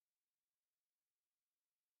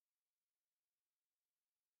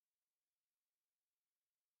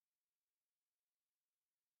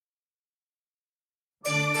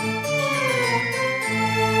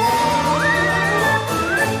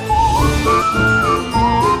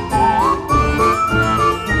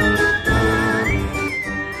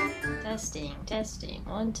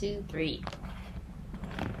1, 2, 3.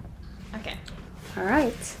 Okay. All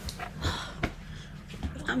right.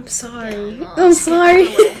 I'm sorry. Yeah, I'm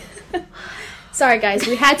sorry. Sorry, guys.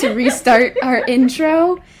 We had to restart our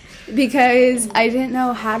intro because I didn't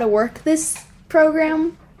know how to work this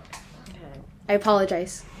program. Okay. I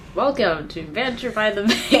apologize. Welcome to Banter by the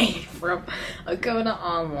Bay from Akona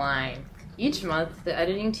Online. Each month, the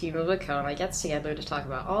editing team of Akona gets together to talk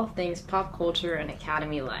about all things pop culture and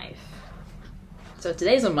academy life. So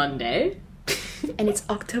today's a Monday. And it's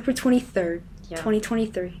October 23rd, Yeah.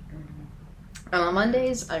 2023. And on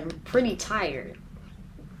Mondays, I'm pretty tired.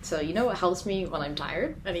 So you know what helps me when I'm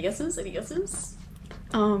tired? Any guesses? Any guesses?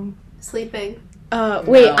 Sleeping. Wait,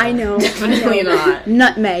 No, I know. definitely not.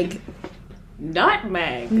 Nutmeg.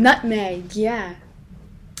 Nutmeg. Nutmeg, yeah.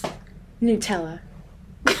 Nutella.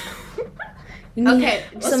 We need Okay,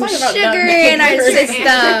 some let's talk about sugar nutmeg in our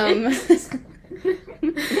first. system.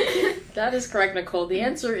 That is correct, Nicole. The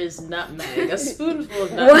answer is nutmeg. A spoonful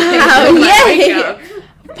of nutmeg. Wow, in my yay! makeup.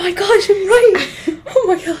 Oh my gosh, I'm right. Oh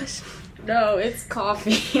my gosh. No, it's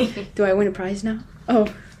coffee. Do I win a prize now?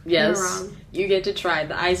 Oh. Yes. You're wrong. You get to try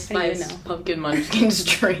the Ice I do Spice know. Pumpkin Munchkins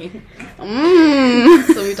drink.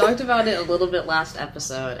 Mmm. So we talked about it a little bit last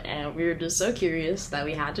episode, and we were just so curious that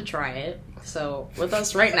we had to try it. So with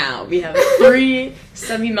us right now, we have 3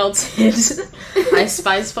 semi-melted Ice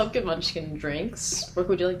Spice Pumpkin Munchkin drinks. Brooke,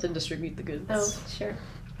 would you like to distribute the goods? Oh, sure.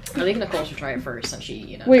 I think Nicole should try it first, since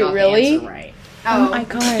she, Wait, got really? the answer right. Oh my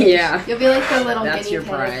god. Yeah. You'll be like the little That's guinea your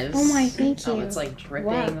pig. prize. Oh my, thank you. Oh, it's like dripping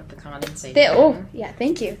Wow. with the condensation. Oh, yeah,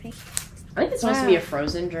 thank you. Thank you. I think it's supposed to be Wow. a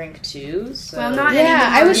frozen drink too. So Well, not Yeah, anymore.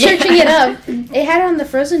 I was Yeah. searching it up. It had it on the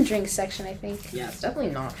frozen drinks section, I think. Yeah, it's definitely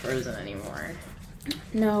not frozen anymore.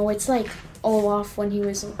 No, it's like Olaf when he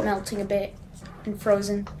was melting a bit and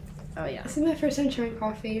frozen. Oh yeah. This is my first time trying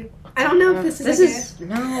coffee. I don't know if this is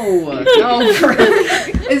no.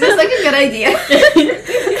 Is this like a good idea?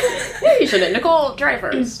 You shouldn't. Nicole, try it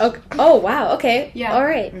first. Okay. Oh, wow. Okay. Yeah. All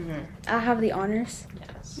right. Mm-hmm. I'll have the honors.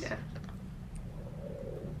 Yes. Yeah.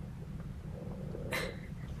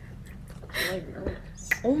 I'm like nervous.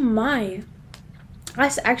 Oh, my.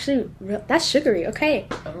 That's actually, that's sugary. Okay.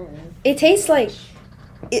 Oh. It tastes like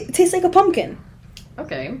a pumpkin.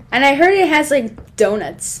 Okay. And I heard it has like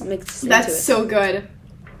donuts mixed into it. That's so good.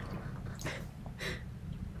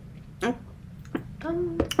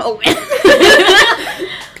 Oh.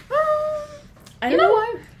 I don't know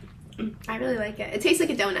why. I really like it. It tastes like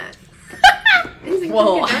a donut. It tastes like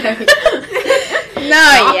Whoa. a donut.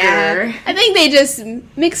 No, yeah. Shocker. I think they just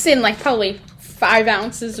mixed in like probably 5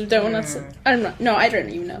 ounces of donuts. I don't know. No, I don't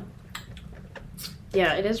even know.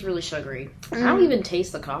 Yeah, it is really sugary. I don't even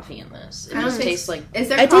taste the coffee in this. It I don't just taste- tastes like. Is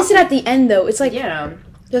there I coffee? tasted at the end though. It's like Yeah.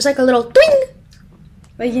 there's like a little twing.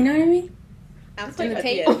 Like, you know what I mean? After In the the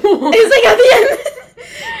taste. end. It's like at the end.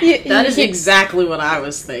 That is exactly what I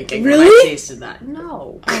was thinking when I Really? tasted that.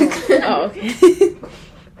 No. Oh, okay.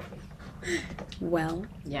 Well,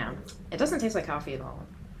 Yeah. It doesn't taste like coffee at all.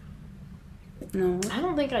 no. I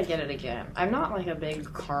don't think I get it again. I'm not like a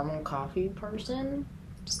big caramel coffee person,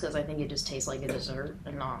 just because I think it just tastes like a dessert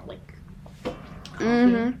and not like coffee.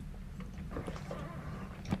 Mm-hmm.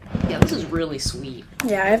 Yeah, this is really sweet.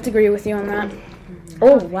 Yeah, I have to agree with you on that.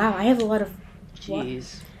 Oh, wow. I have a lot of...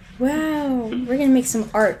 Jeez. Wow. We're going to make some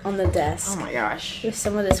art on the desk. Oh my gosh. With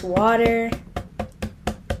some of this water.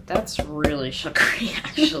 That's really sugary,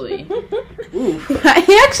 actually. Ooh. I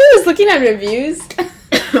actually was looking at reviews,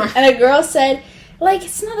 and a girl said, like,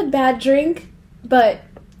 it's not a bad drink, but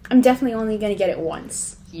I'm definitely only going to get it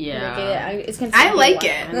once. Yeah. It's gonna I take me a like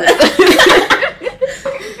while.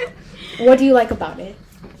 it. What do you like about it?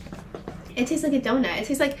 It tastes like a donut. It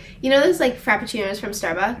tastes like, you know those like frappuccinos from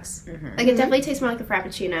Starbucks? Mhm. Like it definitely tastes more like a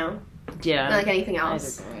frappuccino Yeah. than like anything I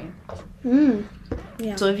else. agree.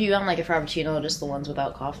 Yeah. So if you want like a frappuccino, just the ones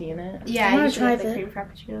without coffee in it? Yeah, I I wanna usually try like the the- cream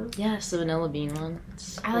frappuccino. Yes, the vanilla bean one.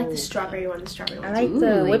 I like the So strawberry one. The strawberry I one. like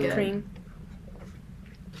the Ooh, whipped yeah. cream.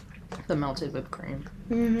 good. The melted whipped cream.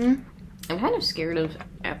 Mm-hmm. I'm kind of scared of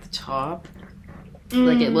at the top.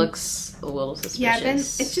 Like it looks a little suspicious. Yeah, then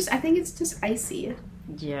it's just. I think it's just icy.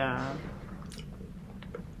 Yeah.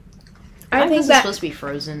 I think this is that supposed to be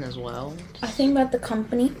frozen as well. I think about the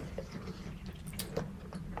company.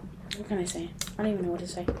 What can I say? I don't even know what to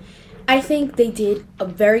say. I think they did a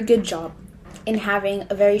very good job in having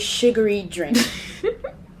a very sugary drink.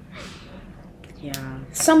 Yeah.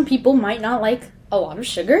 Some people might not like a lot of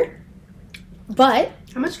sugar, but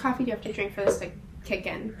How much coffee do you have to drink for this to kick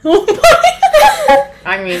in?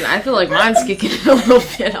 I mean, I feel like mine's kicking in a little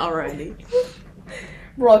bit already.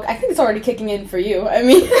 Brooke, I think it's already kicking in for you. I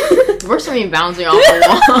mean, We're something bouncing off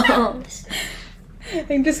the walls.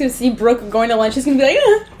 I'm just gonna see Brooke going to lunch. She's gonna be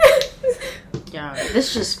like, Yeah,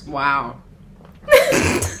 this just, wow.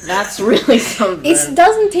 That's really something. It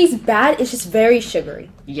doesn't taste bad. It's just very sugary.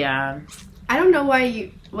 Yeah. I don't know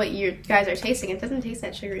what you guys are tasting. It doesn't taste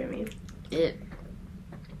that sugary to me.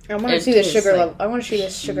 I want to see the sugar level. I want to see the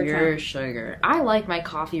sugar pure count. sugar. I like my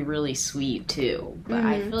coffee really sweet too, but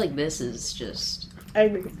I feel like this is just I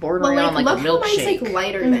agree. bordering on like a look how mine's milkshake. like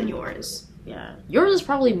lighter than yours. Yeah, yours is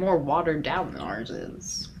probably more watered down than ours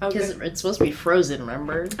is because it's supposed to be frozen.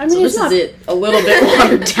 Remember? I mean, so this is it a little bit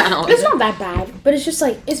watered down. It's not that bad, but it's just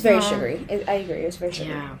like it's very sugary. I agree. It's very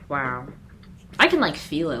sugary. Yeah. Wow. I can like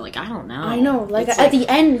feel it. Like I don't know. I know. Like It's at the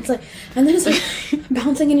end, it's like, and then it's like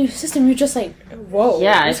bouncing in your system. You're just like, whoa.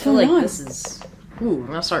 Yeah, I what's feel going like on? this is. Ooh, I'm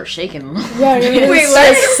gonna start shaking. Yeah, I'm gonna Wait,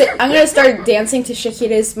 start what? I'm gonna start dancing to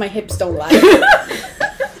Shakida's "My Hips Don't Lie."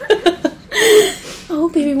 Oh,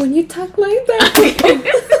 baby, when you talk like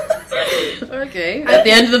that. Okay. At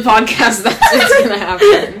the end of the podcast, that's what's gonna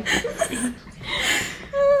happen.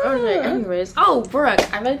 Okay, anyways. Oh, Brooke,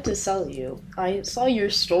 I meant to tell you. I saw your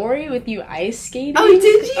story with you ice skating. Oh,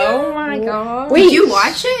 did you? Oh my god. Wait, Did you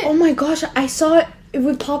watch it? Oh my gosh, I saw it.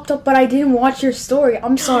 It popped up, but I didn't watch your story.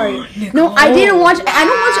 I'm sorry. No, I didn't watch. I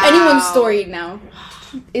don't watch anyone's story now.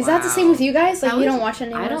 Is that the same with you guys? Like, you don't watch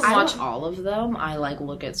anyone's? I don't watch all of them. I like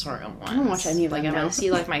look at certain ones. I don't watch any of them Like if now. I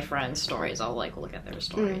see like my friends' stories, I'll like look at their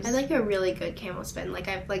stories. I like a really good camel spin. Like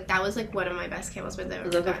that was like one of my best camel spins I've ever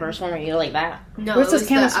Is that the done. first one where you like that? No, Where's it this was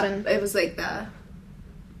camel the spin? it was like the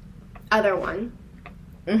other one.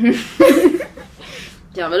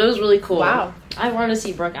 Yeah, but it was really cool. Wow. I wanted to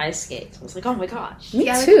see Brooke ice skate. So I was like, oh my gosh. Me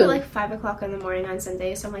Yeah, I too. left at like 5:00 in the morning on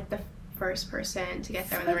Sunday, so I'm like the first person to get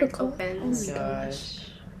there when the rink 5 o'clock? opens. Oh my gosh.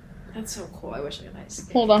 That's so cool. I wish I could ice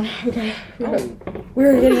skate. Hold on. Okay. Oh. We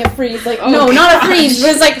were getting a freeze. Like, Oh, no, not a gosh. freeze. It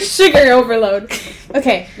was like sugar overload.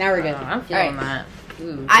 Okay, now we're good. I'm feeling All right. that.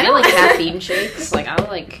 Ooh. I I don't- like caffeine shakes. Like I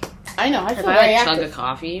like I know. I if feel I very like chug a active.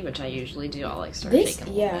 coffee, which I usually do, I'll like start This,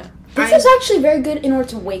 shaking. yeah. This I'm- is actually very good in order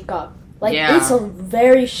to wake up. Like, Yeah. it's a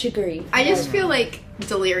very sugary. I just feel like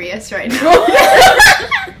delirious right now.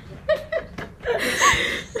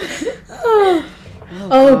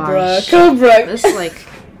 Oh, gosh. Brooke. Oh, Brooke. This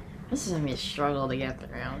is gonna be a struggle to get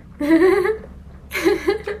through.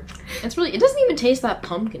 It's really. It doesn't even taste that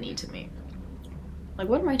pumpkin-y to me. Like,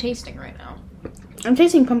 what am I tasting right now? I'm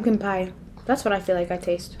tasting pumpkin pie. That's what I feel like I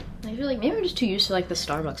taste. I feel like maybe I'm just too used to like the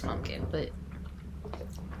Starbucks pumpkin, but it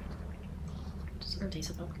just doesn't taste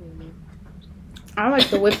like pumpkin to me. I like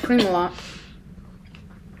the whipped cream a lot.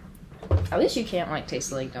 At least you can't like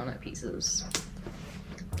taste like donut pieces.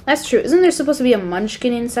 That's true. Isn't there supposed to be a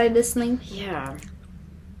munchkin inside this thing? Yeah.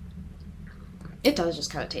 It does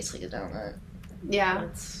just kind of taste like a donut. Yeah.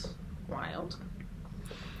 That's wild.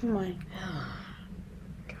 Oh my.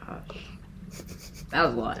 Gosh. That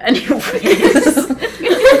was a lot. Anyways.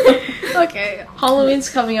 Okay. Halloween's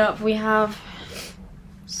coming up. We have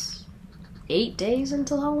 8 days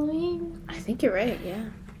until Halloween. I think you're right, yeah.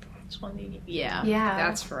 20. Yeah. Yeah.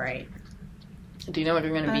 That's right. Do you know what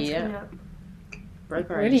you're going to That's be coming yet? up. Brooke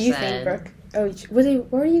Where already do you said. think, Brooke? Oh,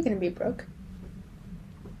 where are you going to be, Brooke?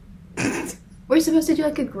 We're supposed to do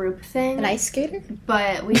like a group thing, An ice skater?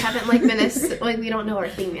 but we haven't like been like we don't know our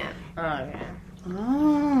theme yet. Oh, okay.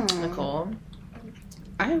 Oh. Nicole.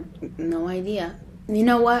 I have no idea. You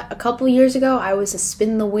know what? A couple years ago, I was a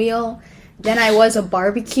spin the wheel. Then I was a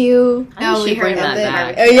barbecue. I Oh, we should bring heard that of it.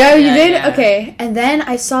 back. Oh, yeah, you did? yeah. Okay. And then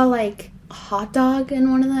I saw, like, a hot dog in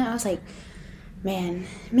one of them. I was like, man,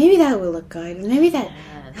 maybe that would look good. Maybe that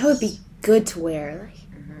would be good to wear.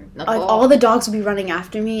 Like, Nicole. all the dogs would be running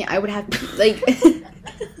after me. I would have, like...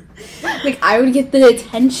 like, I would get the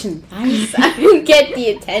attention. I would get the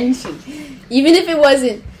attention. Even if it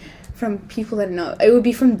wasn't from people that know. It would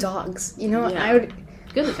be from dogs. You know? Yeah. I would...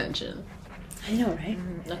 Good attention. I know, right?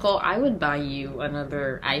 Nicole, I would buy you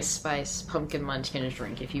another Ice Spice pumpkin munchkin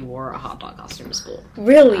drink if you wore a hot dog costume to school.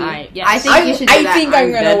 Really? Yes. I think you should do I that. think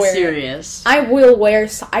I'm gonna dead wear it. serious. I will wear.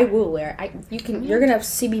 I will wear. You're gonna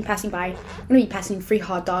see me passing by. I'm gonna be passing free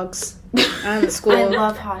hot dogs around the school. I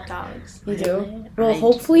love hot dogs. You do? Really? Well, I-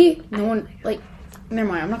 hopefully no one like. Never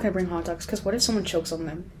mind. I'm not gonna bring hot dogs because what if someone chokes on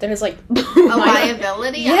them? Then it's like A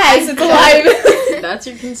liability? yes, it's alive. That's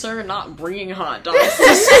your concern, not bringing hot dogs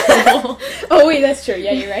to school. Oh wait, that's true.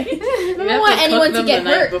 Yeah, you're right. I You don't have want to anyone cook to them get the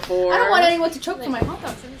night hurt. before. I don't want anyone to choke on my hot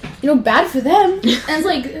dogs. You know, bad for them. And it's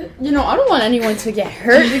like, you know, I don't want anyone to get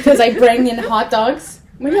hurt because I bring in hot dogs.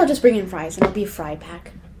 Maybe I'll just bring in fries and it'll be a fry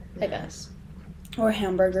pack, I guess, or a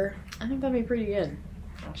hamburger. I think that'd be pretty good,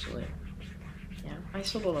 actually. Yeah, I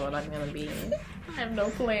still don't know what I'm gonna be. I have no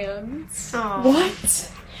plans. Aw.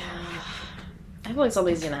 What? I feel like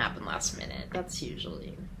something's gonna happen last minute. That's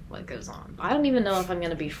usually what goes on. I don't even know if I'm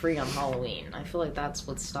gonna be free on Halloween. I feel like that's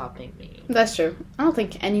what's stopping me. That's true. I don't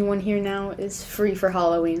think anyone here now is free for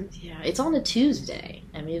Halloween. Yeah, it's on a Tuesday,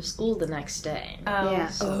 and we have school the next day. Oh. Yeah.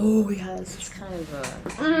 So Oh, yes. it's kind of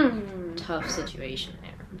a tough situation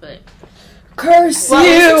there. But Curse Well,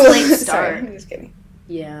 you! it's late start. Sorry, I'm just kidding.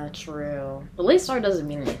 yeah, true. The late start doesn't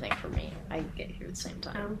mean anything for me. I get here at the same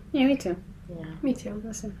time. Yeah, me too. Yeah. Me too.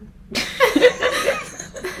 Listen.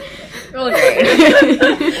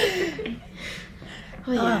 Okay.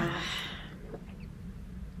 Oh yeah.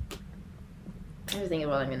 I was thinking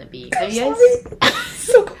what I'm gonna be. Have you guys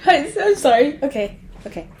So guys, I'm sorry. Okay.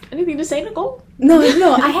 anything to say, Nicole? No,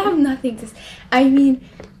 I have nothing to. I mean,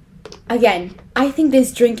 again, I think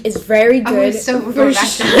this drink is very good. so we're for going back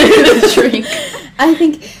to the drink. I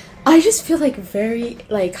think I just feel like very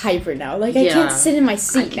like hyper now. Like I Yeah. can't sit in my I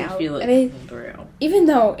seat can now. feel it And I- coming through. even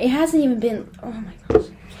though it hasn't even been. Oh my gosh.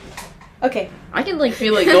 Okay. I can like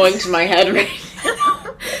feel it going to my head right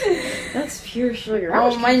now. That's pure sugar.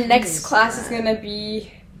 Oh, my next class is gonna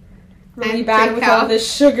be really And bad with pre-cal. all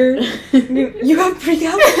this sugar. You got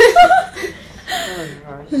pre-cal? Oh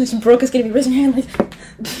gosh. This broke is gonna be raising her hand like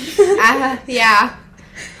Yeah.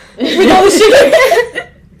 with all the sugar.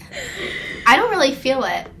 I don't really feel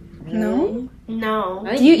it. No? No. I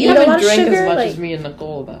think Do you eat a haven't lot of drank sugar? as much Like- as me and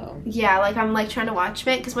Nicole though. Yeah, like I'm like trying to watch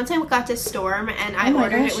it because once I got to Storm and I Oh my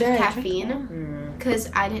ordered gosh, it with yeah, I drank caffeine because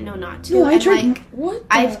I didn't know not to. No, I and, drank. like, What?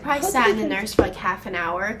 I the- probably what sat the in the heck? nurse for like half an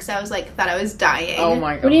hour because I was like thought I was dying. Oh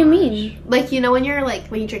my god. What do you mean? Like you know when you're like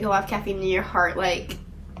when you drink a lot of caffeine and your heart like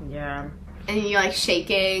Yeah. and you're like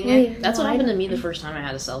shaking. Wait, That's no, what I happened to don't- me the first time I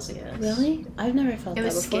had a Celsius. Really? I've never felt It that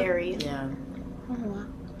was before. scary. Yeah. Oh wow.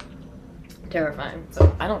 Terrifying.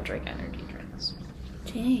 So I don't drink energy drinks.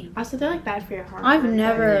 Dang. Also, they're like bad for your heart. I've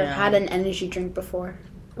never Yeah. had an energy drink before.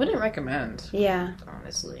 Wouldn't recommend, Yeah.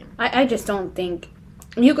 honestly. I just don't think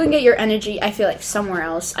you can get your energy. I feel like somewhere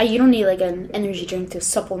else. You don't need like an energy drink to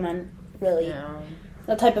supplement really Yeah.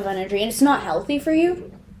 that type of energy, and it's not healthy for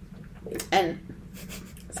you. And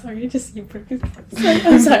sorry, just you broke it.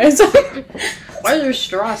 I'm sorry. Why is your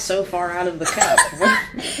straw so far out of the cup?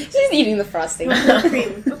 She's eating the frosting.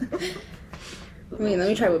 cream. Wait, let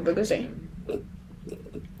me try what Booger's saying.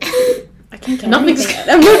 I can't get Nothing's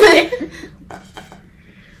anything.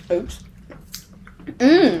 Oops.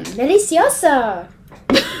 Deliciosa.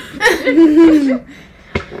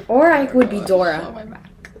 Or I would be Oh, Dora. my back.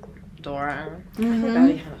 Dora. Mhm.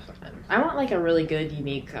 That'd be kind of fun. I want like a really good,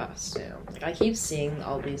 unique costume. Like I keep seeing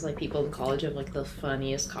all these like people in college have like the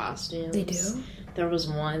funniest costumes. They do? There was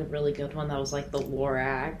one really good one that was like the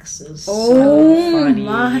Lorax. It was Oh so funny.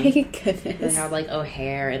 my They goodness. had like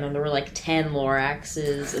O'Hare, and then there were like 10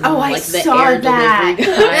 Loraxes. And Oh, then, I like, the saw air that.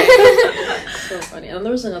 delivery guy. So funny. And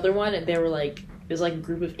there was another one, and they were like, it was like a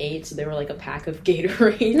group of 8, so they were like a pack of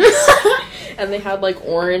Gatorades. And they had like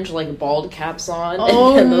orange, like bald caps on,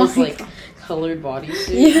 Oh and those my like God. colored bodysuits.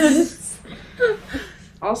 Yes.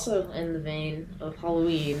 Also, in the vein of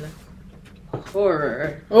Halloween,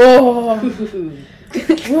 horror. Oh.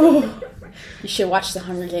 Ooh. You should watch The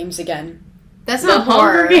Hunger Games again. That's The not Hunger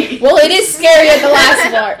horror. Games. Well, it is scary at the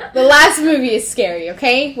last part. The last movie is scary,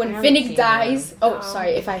 okay? I When haven't Finnick seen dies. that. Oh,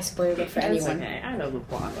 sorry if I spoiled it for It's anyone. okay. I know the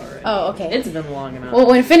plot already. Oh, okay. It's been long enough. Well,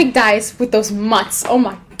 when Finnick dies with those mutts, oh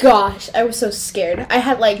my gosh, I was so scared. I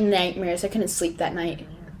had like nightmares. I couldn't sleep that night.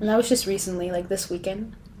 And that was just recently, like this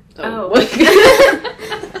weekend. Oh.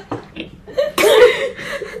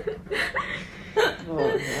 Oh,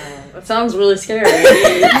 wow. That sounds really scary.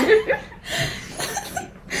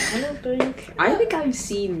 I think I've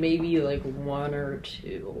seen maybe like 1 or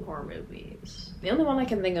 2 horror movies. The only one I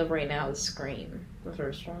can think of right now is Scream, the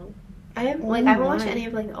first one. I haven't Oh I haven't watched my. any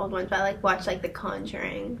of like the old ones, but I like watched like The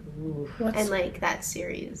Conjuring Ooh. What's... and like that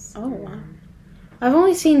series. Oh, wow. I've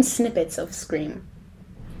only seen snippets of Scream.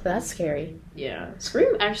 So that's scary. Yeah,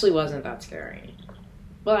 Scream actually wasn't that scary.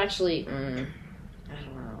 Well, actually, I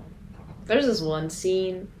don't know. There's this one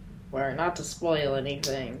scene where, not to spoil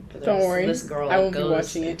anything, but Don't there's worry. this girl I that won't be goes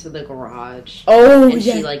watching it. into the garage Oh, and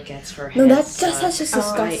yeah. she like gets her head No, that's sucked. just Oh,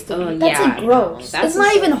 disgusting. oh, That's yeah, like I know. gross. That's It's not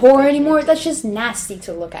just, even like, horror they anymore. did- That's just nasty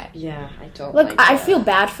to look at. Yeah, I don't Look, like I that. feel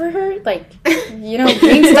bad for her. Like, you know,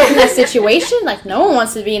 being stuck in that situation. Like, no one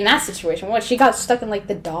wants to be in that situation. What? She got stuck in like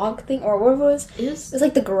the dog thing, or what was? It Is was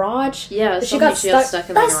like the garage. yeah, But she got stuck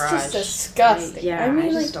in the That's garage. just disgusting. Yeah, I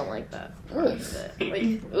mean, just like, don't like that. ugh. Like,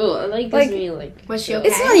 ooh, it like gives Like- me like. Was she chills. okay?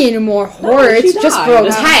 It's not even more horror. she It's just died.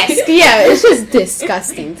 grotesque. Yeah, it's just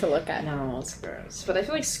disgusting to look at. No, it's gross. But I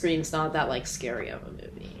feel like Scream's not that like scary of a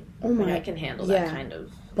movie. Oh Like, my. I can handle yeah. that kind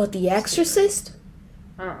of. But The Exorcist?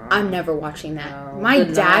 I'm never watching that. No. My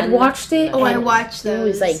The dad Nun. watched it. Oh, I and watched It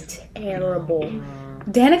was those. like terrible.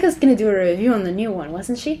 Danica's gonna do a review on the new one,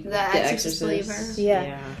 wasn't she? The Exorcist Believer.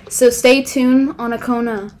 Yeah. So stay tuned on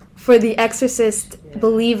Akona for the Exorcist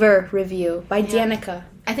Believer review by Danica.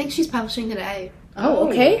 I think she's publishing today. Oh,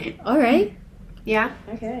 okay. All right. Yeah.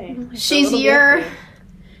 Okay. She's your...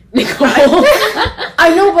 Nicole.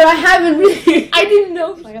 I know, but I haven't really. I didn't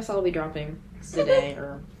know. I guess I'll be dropping today,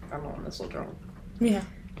 or I don't know when this will drop. Yeah.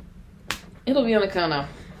 It'll be on Akona.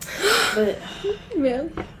 But Yeah.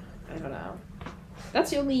 I don't know.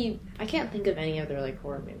 That's the only. I can't think of any other like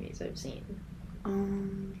horror movies I've seen.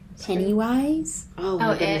 Pennywise. Oh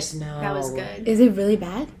my goodness, no. That was good. Is it really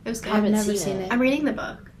bad? It was good. I've haven't never seen seen it. it. I'm reading the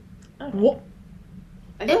book. What?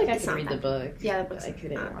 I feel like I It's could not read the bad. book. Yeah, the book's but I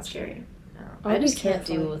couldn't not watch scary. it. No. I'll I be just can't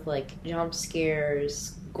terrified. deal with like jump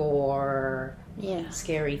scares, gore, Yeah.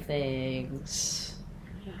 scary things,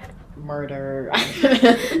 murder.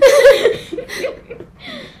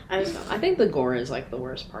 I think the gore is like the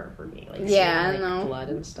worst part for me. Like, Yeah, seeing, I like, know. blood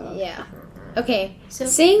and stuff. Yeah. Okay. So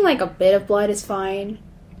Seeing like a bit of blood is fine,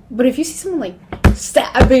 but if you see someone like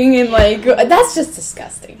stabbing and like that's just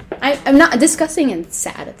disgusting. I'm not disgusting and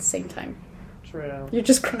sad at the same time. True. You're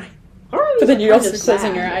just crying. Horror But then movies you're are kind also of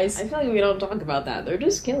closing sad. your eyes. I feel like we don't talk about that. They're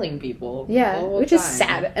just killing people. Yeah, the whole which is time.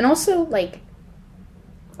 sad. And also like,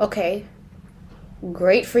 okay,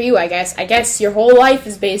 great for you, I guess. I guess your whole life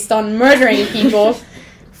is based on murdering people.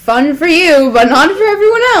 Fun for you, but not for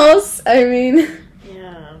everyone else. I mean,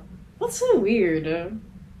 Yeah. That's so weird.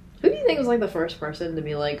 Who do you think was like the first person to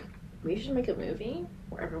be like, we should make a movie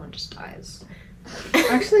where everyone just dies?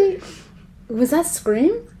 actually, was that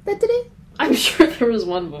Scream that did it? I'm sure there was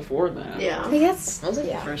one before that. yeah, I guess. That was like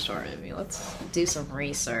Yeah. the first horror movie. Let's do some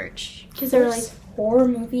research. because they're like horror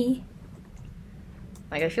movie.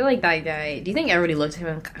 Like, I feel like that guy. Do you think everybody looked at him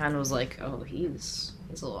and kind of was like, "Oh, he's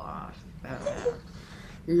a little off." I don't know.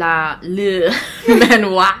 Le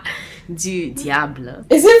manoir du diable.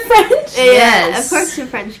 Is it French? Yes. of course, it's a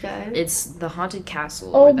French guy. It's the haunted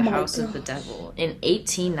castle Oh or the my house of the gosh. devil in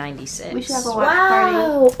 1896. We should have a watch party.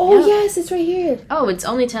 Wow! Oh Yeah. yes, it's right here. Oh, it's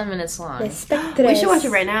only 10 minutes long. We should watch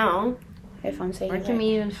it right now. If I'm saying Where it can right.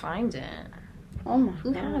 we even find it? Oh my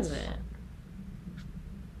Who god. has it?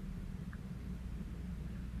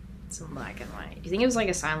 It's in black and white. Do you think it was like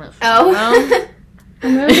a silent film? Oh.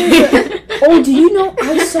 Oh, do you know?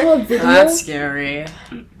 I saw a video. That's scary.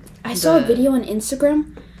 I saw a The- video on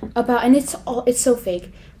Instagram about, and it's so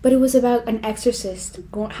fake, but it was about an exorcist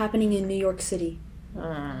happening in New York City.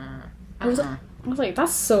 I was like,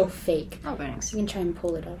 that's so fake. Oh, thanks. You can try and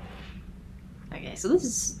pull it up. Okay, so this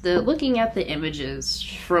is looking at the images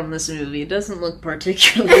from this movie. It doesn't look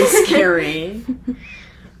particularly scary.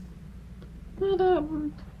 But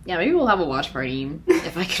yeah, maybe we'll have a watch party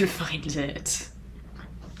if I can find it.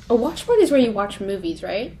 A watch party is where you watch movies,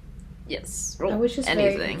 right? Yes. I was just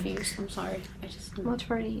very anything. confused. I'm sorry. I just Watch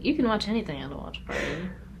party. You can watch anything at a watch party.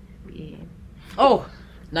 Yeah. Oh,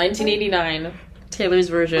 1989. Taylor's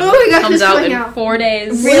version Oh my gosh, comes it's out coming in out. 4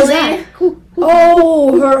 days. Really?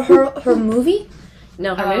 Oh, her movie.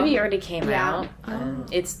 No, her movie already came Yeah. out.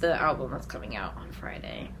 It's the album that's coming out on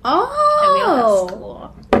Friday. And we Oh, all have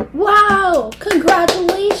school. wow!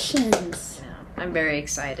 Congratulations. Yeah, I'm very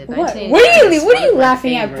excited. What? 1989 What are you- is what are one you of my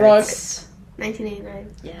laughing at, Brooke? favorites.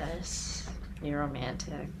 1989. Yes. New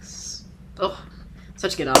Romantics. Oh,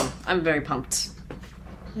 such a good album. I'm very pumped.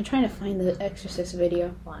 I'm trying to find the Exorcist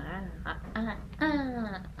video.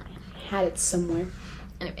 Had it somewhere.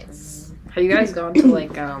 Anyways, have you guys gone to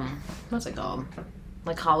like what's it called?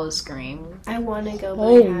 Like Hollow Scream? I want to go, but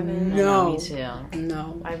Oh, I haven't. no. Me too.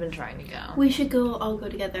 No. I've been trying to go. We should all go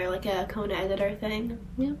together, like a Kona editor thing.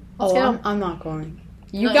 Let's Oh, go. I'm not going.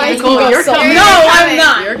 You No, guys Nicole, can go. you're so- coming. No, You're I'm coming.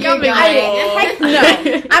 not. You're coming. Heck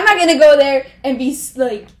no. I'm not gonna go there and be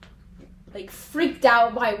like freaked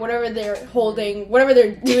out by whatever they're holding, whatever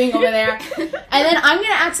they're doing over there, and then I'm gonna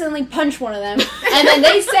accidentally punch one of them, and then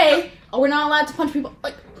they say, "Oh, we're not allowed to punch people."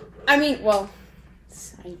 Like, I mean, well,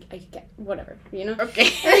 I get whatever, you know. Okay.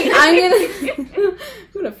 I'm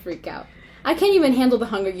gonna freak out. I can't even handle the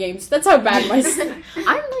Hunger Games. That's how bad my.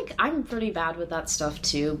 I'm pretty bad with that stuff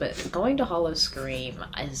too, but going to Hollow Scream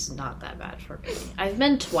is not that bad for me. I've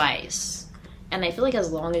been twice, and I feel like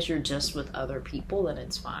as long as you're just with other people, then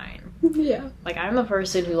it's fine. Yeah. Like, I'm the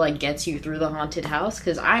person who like gets you through the haunted house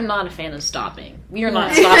because I'm not a fan of stopping. We are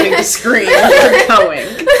not stopping to scream. We're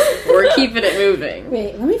going. We're keeping it moving.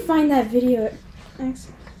 Wait, let me find that video.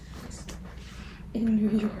 In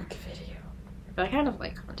New York video. But I kind of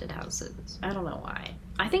like haunted houses. I don't know why.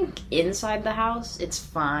 I think inside the house, it's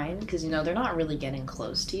fine because, you know, they're not really getting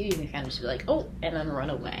close to you. You can kind of just be like, oh, and then run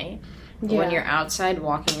away. But when you're outside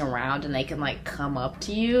walking around and they can like come up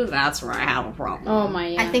to you, that's where I have a problem. Oh my!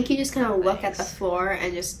 Yeah. I think you just kind of look at the floor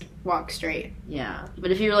and just walk straight. Yeah,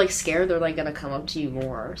 but if you're like scared, they're like gonna come up to you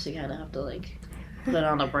more, so you kind of have to like put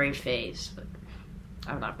on a brave face. But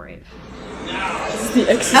I'm not brave. This is the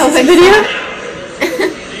exercise video.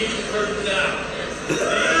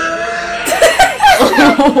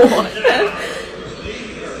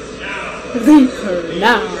 Leave her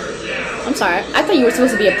now. I'm sorry. I thought you were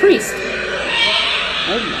supposed to be a priest. Oh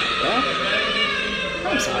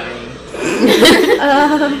I'm sorry. my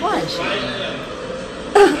god. What?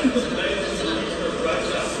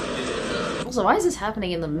 Also, why is this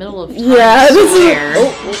happening in the middle of Times Square?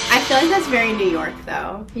 I feel like that's very New York,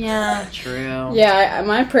 though. Yeah, true. Yeah,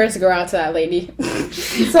 my prayers go out to that lady.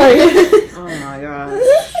 Sorry. Oh my god.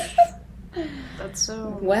 That's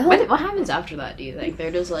so... Well... What happens after that, do you think?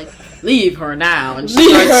 They're just like, leave her now, and she Leave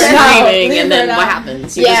starts her now. screaming, Leave and then her what now.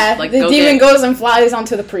 happens? You Yeah, just, like, the go demon get... goes and flies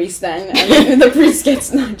onto the priest then, and then the priest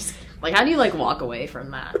gets... No, I'm just Like, how do you, like, walk away from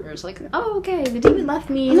that? You're just like, oh, okay, the demon left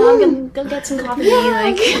me, now I'm gonna go get some coffee,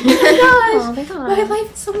 like... oh my gosh, Oh, thank God. my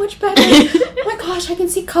life is so much better. Oh my gosh, I can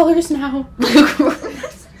see colors now.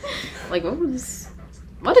 Like,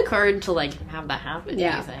 what occurred to, like, have that happen, do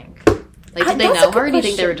Yeah. you think? Like, did they that's a know good her, or do you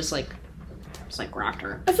think they were question. just, like, grabbed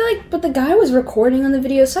her? I feel like, but the guy was recording on the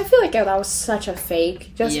video, so I feel like that was such a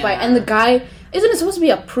fake. And the guy, isn't it supposed to be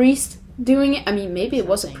a priest doing it? I mean, maybe it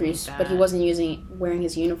was a Something priest, like but he that. wasn't wearing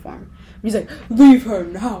his uniform. He's like, leave her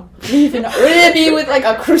now, leave her now. Would it be with like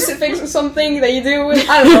a crucifix or something that you do with,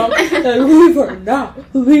 I don't know, like, leave her now,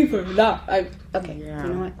 leave her now. Okay, Yeah.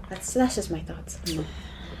 you know what, that's just my thoughts.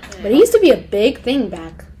 But it used to be a big thing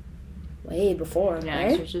back way before, Yeah,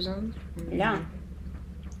 right? exorcism? Yeah.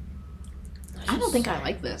 I don't think I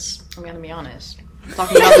like this. I'm gonna be honest.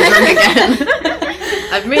 Talking about the drink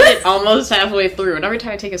again. I've made it almost halfway through, and every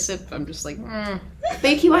time I take a sip, I'm just like,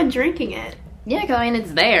 But you keep on drinking it. yeah, because I mean,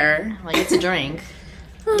 it's there. Like, it's a drink.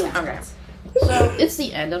 Okay. So, it's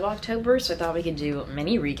the end of October, so I thought we could do a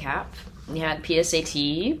mini recap. We had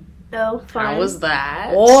PSAT. Oh, fun. How was that?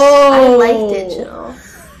 I Oh, like digital.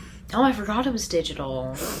 Oh, I forgot it was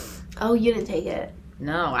digital. Oh, you didn't take it.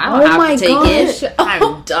 No, I don't Oh have my to take gosh. it.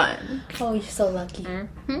 I'm done. Oh, you're so lucky.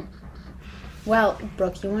 Mhm. Well,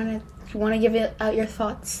 Brooke, you wanna give it out your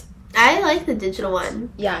thoughts? I like the digital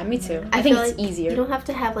one. Yeah, me too. I I think feel it's like easier. You don't have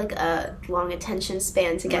to have like a long attention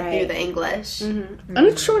span to get Right. through the English. And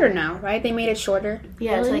it's shorter now, right? They made it shorter.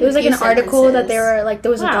 Yeah, it's Really? like There was like a an few article that sentences. they were like,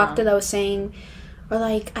 there was a Wow. doctor that was saying, or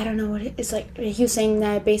like, I don't know what it's like. He was saying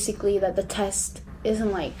that basically that the test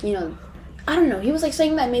isn't like, you know, I don't know. He was like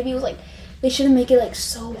saying that maybe it was like they shouldn't make it like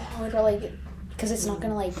so hard or like because it's not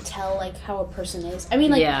gonna like tell like how a person is. I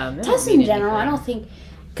mean, like Yeah, they don't tests mean in general, I anything. don't think.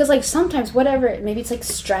 Because, like, sometimes, whatever, maybe it's, like,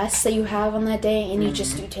 stress that you have on that day, and you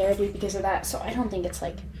just do terribly because of that. So I don't think it's,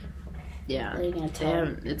 like, Yeah. really going to tell.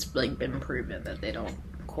 It's, like, been proven that they don't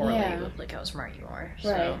correlate Yeah. with, like, how smart you are.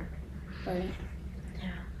 So. Right. Right.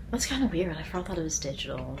 That's kind of weird. I thought it was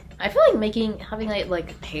digital. I feel like having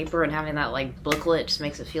like paper and having that like booklet just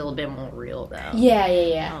makes it feel a bit more real, though. Yeah.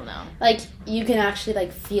 I don't know. Like, you can actually,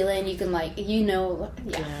 like, feel it, and you can, like, you know,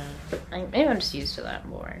 yeah. Maybe I'm just used to that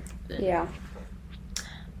more. But Yeah.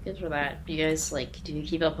 good for that. Do you guys do you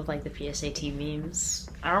keep up with like the PSAT memes?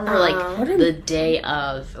 I remember what are- the day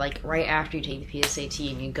of, like right after you take the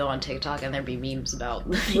PSAT, and you go on TikTok and there'd be memes about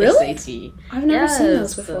the Really? PSAT. I've never seen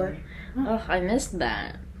those Yes, before. Oh, I missed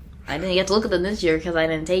that. I didn't get to look at them this year because I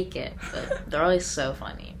didn't take it, but they're always so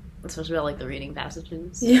funny. Especially about like the reading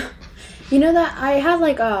passages. Yeah. You know that I had,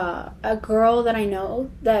 like, a girl that I know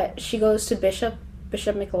that she goes to Bishop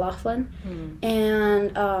McLaughlin,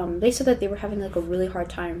 and they said that they were having, like, a really hard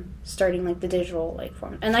time starting, like, the digital, like,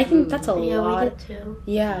 form. And I think that's a Yeah, lot. we did too.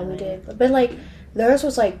 Yeah, we did. But, like, theirs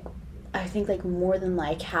was, like, I think, like, more than,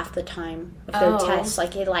 like, half the time of their Oh. tests.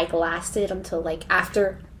 Like, it, like, lasted until, like,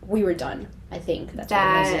 after we were done, I think. That's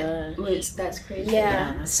what it was. That's crazy.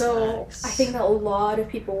 Yeah, that so sucks. I think that a lot of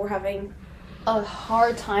people were having a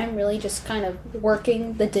hard time really just kind of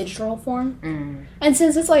working the digital form. Mm. And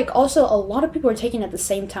since it's like also a lot of people are taking it at the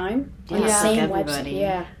same time on the Yeah. same Like website. everybody.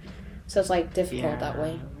 Yeah. So it's like difficult that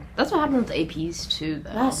way. That's what happened with APs too,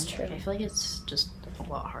 though. That's true. I feel like it's just a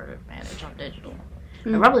lot harder to manage on digital.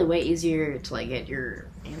 Mm. And probably way easier to like get your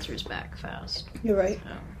answers back fast. You're right.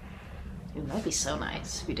 It would be so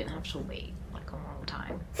nice if you didn't have to wait like a long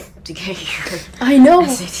time to get your I know.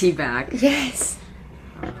 SAT back. Yes.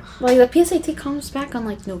 Like the PSAT comes back on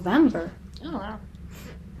like November. Oh wow.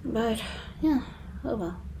 But yeah. Oh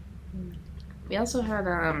well. We also had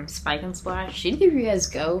Spike and Splash. Did either of you guys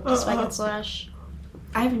go to Spike and Splash?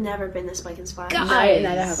 I've never been to Spike and Splash. God. Nice.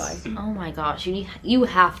 Neither have I. Oh my gosh, you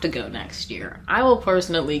have to go next year. I will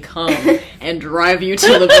personally come and drive you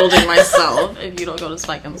to the building myself if you don't go to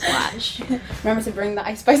Spike and Splash. Remember to bring the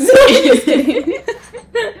ice spices. Just kidding.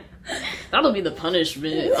 That'll be the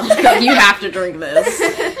punishment. You have to drink this.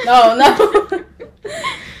 No.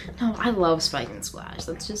 No, I love Spike and Splash.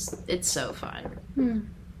 It's so fun.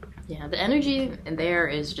 Yeah, the energy in there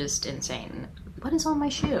is just insane. What is on my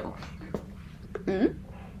shoe?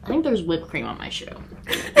 I think there's whipped cream on my shoe.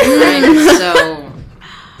 So,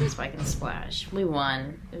 Spike and Splash. We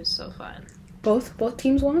won. It was so fun. Both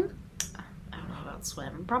teams won? I don't know about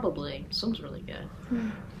swim. Probably. Swim's really good.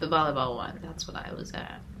 The volleyball one. That's what I was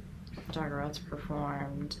at. Jaguars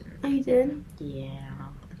performed. Oh, you did? Yeah.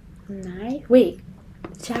 Nice. Wait,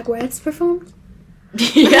 Jaguars performed?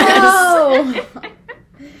 Yes. Oh!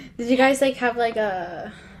 Did you guys have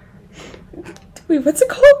a... Wait, what's it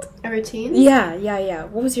called? A routine? Yeah.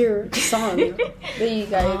 What was your song that you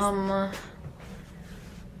guys...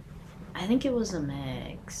 I think it was a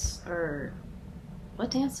mix. Or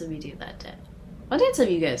what dance did we do that day? What dance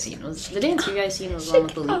have you guys seen? Was the dance you guys seen was one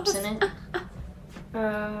with the leaps in it?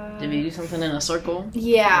 Did we do something in a circle?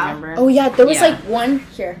 Yeah. Remember? Oh yeah, there was Yeah. one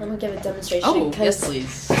here. Let me give a demonstration. Oh, 'cause- yes,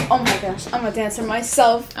 please. Oh my gosh, I'm a dancer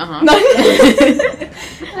myself. Uh-huh.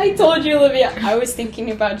 I told you, Olivia, I was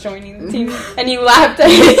thinking about joining the team, and you laughed at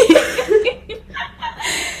me.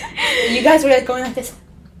 You guys were going like this,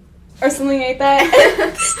 or something like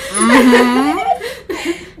that.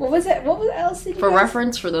 What was it? What else did you For guys-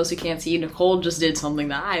 reference, for those who can't see, Nicole just did something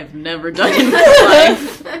that I have never done in my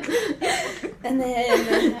life. And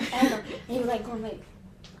then I don't know, you were going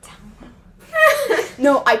down.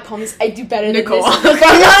 No, I promise I do better Nicole. than this. If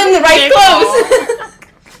I'm not in the right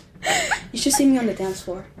clothes. You should see me on the dance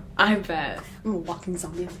floor. I bet. I'm a walking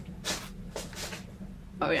zombie.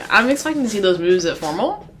 Oh yeah, I'm expecting to see those moves at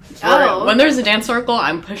formal. Oh. When there's a dance circle,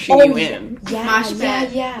 I'm pushing you in. Yeah, Mosh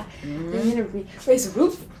pit. yeah. You're gonna raise the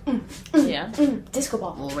roof. Yeah. Disco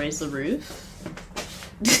ball. We'll raise the roof.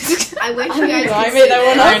 I wish I you guys know, I could made see that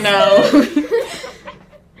one this.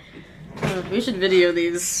 I know. We should video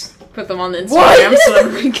these, put them on the Instagram so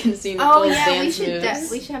everyone can see Oh Nicole's yeah, dance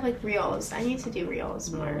moves. we should have reels. I need to do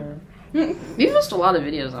reels more. We post a lot of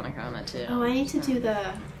videos on Akana too. Oh, I need to do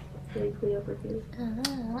the weekly overview.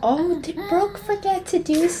 Oh, did Brooke forget to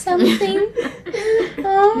do something?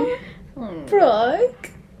 Oh, Brooke.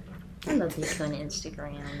 I love the Akana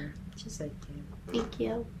Instagram. Just like you. Thank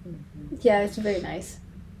you. Yeah, it's very nice.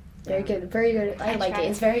 Very good. Very good. I like it.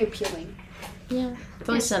 It's very appealing. Yeah. It's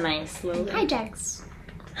always so nice. Little Hi, Jax.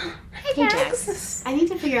 Hi, Jax. I need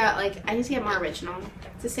to figure out, I need to get more original.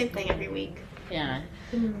 It's the same thing every week. Yeah.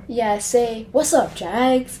 Yeah, say, what's up,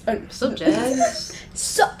 Jags? What's up, Jags?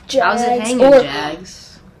 Sup, Jags? How's it hanging, Or,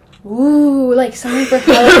 Jags? ooh, something for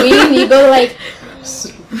Halloween. You go wait,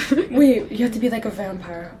 you have to be like a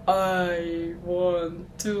vampire. I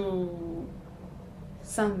want to...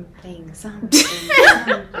 Something. I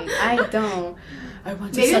don't. I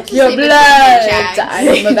want to Maybe suck just your leave it to blood. the Jags. I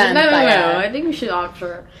am a vampire. No. I think we should opt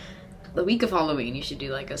for the week of Halloween. You should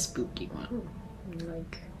do a spooky one.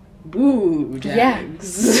 Boo,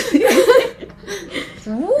 Jags.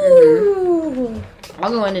 Ooh. I'll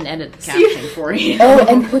go in and edit the caption for you. Oh,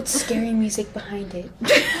 and put scary music behind it.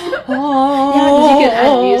 Oh. Yeah, 'cause you can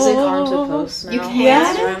add music onto posts now. You can?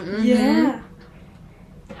 Yeah. Mhm. Yeah.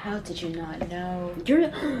 How did you not know? You're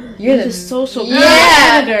You're the social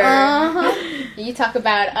yeah. editor. Uh-huh. You talk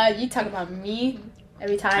about me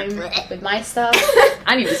every time with my stuff.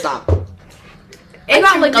 I need to stop. It's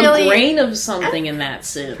I got really- a grain of something in that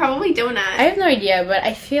sip. Probably donut. I have no idea, but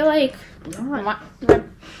I feel like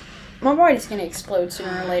my body's gonna explode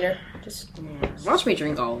sooner or later. Just Watch me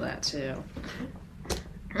drink all of that too.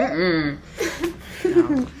 Mm-mm.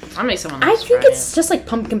 No. I'll make someone I else think try it's just like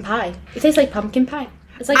pumpkin pie. It tastes like pumpkin pie.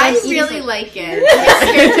 It's like I was eating really some- like it. I'm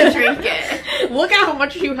scared to drink it. it. Look at how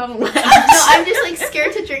much you have left. No, I'm just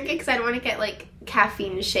scared to drink it because I don't want to get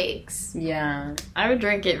caffeine shakes. Yeah, I would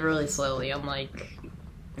drink it really slowly. I'm like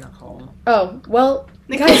Nicole. Oh well,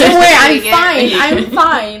 Nicole guys, just don't worry. I'm doing fine. it. I'm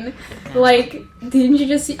fine. Didn't you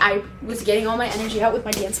just see? I was getting all my energy out with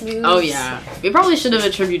my dance moves. Oh yeah, we probably should have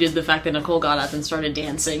attributed the fact that Nicole got up and started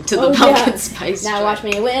dancing to the Oh, pumpkin yeah. spice. Now drink. watch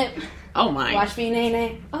me whip. Oh my! Watch me nay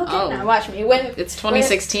nay. Okay, Oh. now watch me whip. It's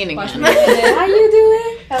 2016 Watch again. me nay nay. How you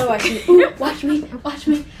doing? Oh, watch me. Ooh, watch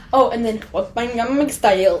me. Oh, and then what my gaming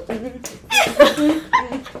style. Gaming style.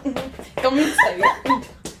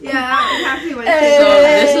 Yeah, I'm happy with So it.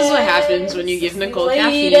 this is what happens when you give Nicole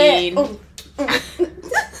Lady. caffeine. Oh.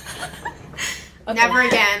 Okay. Never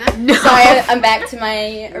again. No. Sorry, I'm back to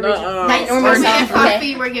my original. No. my Next normal time we self. get Okay.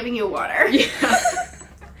 coffee, we're giving you water. Yeah.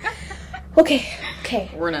 Okay.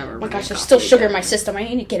 We're never. Oh my gosh, there's still sugar in my system. I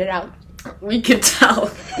need to get it out. We could tell.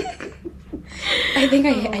 I think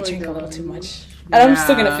I drink a little too much. And I'm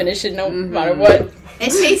still gonna finish it no matter what. It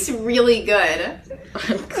tastes really good.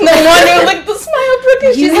 No wonder, like, the smile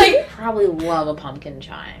broken. She's like... probably love a pumpkin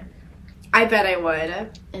chai. I bet I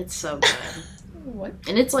would. It's so good. What?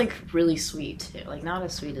 And it's, like, really sweet, too. Like, not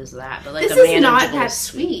as sweet as that, but, like, This a is not manageable that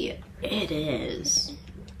sweet. It is.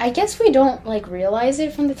 I guess we don't, like, realize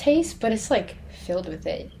it from the taste, but it's, like, filled with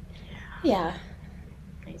it. Yeah.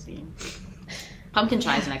 Crazy. Pumpkin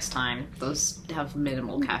chais next time. Those have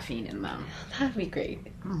minimal caffeine in them. That'd be great.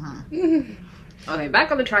 Okay,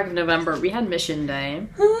 back on the track of November, we had Mission Day.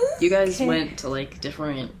 You guys went to, like,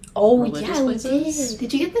 different religious places?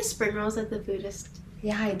 Did you get the spring rolls at the Buddhist?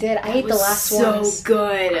 Yeah, I did. I ate the last one. ones. So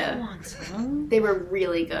good. I want some. They were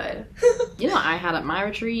really good. You know what I had at my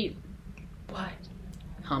retreat? What?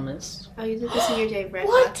 Hummus. Oh, you did the senior day bread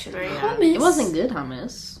What? auction, right? Hummus? It wasn't good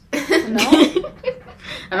hummus. No?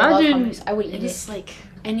 I love Imagine hummus. I would eat it's it like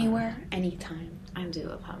anywhere, anytime. I do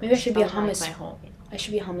love hummus. Maybe I should be a That was, like, hummus. my whole. I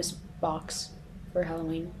should be a hummus box for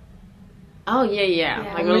Halloween. Oh yeah.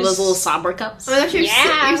 Yeah. Like one of those little Sabra cups. Oh my gosh, your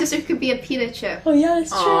Yeah. sister could be a pita chip. Oh yeah, that's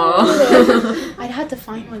true. Aw. I'd have to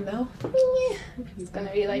find one though. It's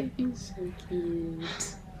gonna be like, so cute.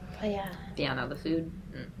 oh yeah. Yeah, no, the food.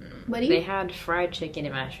 Mm-mm. What do They you? had fried chicken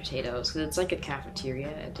and mashed potatoes because it's like a cafeteria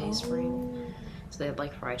at Dayspring. So they had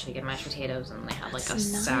like fried chicken, mashed potatoes, and they had like a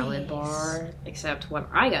That's salad nice. bar. Except when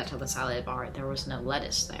I got to the salad bar, there was no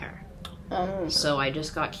lettuce there. Oh. So I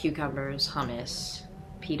just got cucumbers, hummus,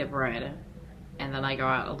 pita bread, and then I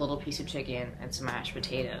got a little piece of chicken and some mashed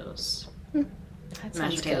potatoes. That Mashed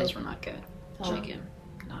sounds potatoes good. were not good. Oh. Chicken,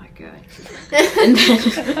 not good. And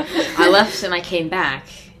then I left and I came back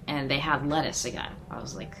and they had lettuce again. I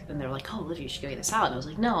was like, and they're like, oh, Olivia, you should go eat the salad. I was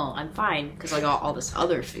like, no, I'm fine because I got all this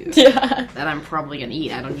other food Yeah. that I'm probably gonna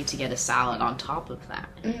eat. I don't need to get a salad on top of that.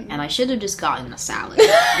 Mm. And I should have just gotten a salad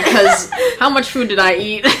because how much food did I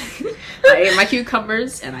eat? I ate my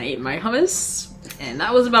cucumbers and I ate my hummus, and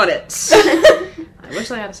that was about it. I wish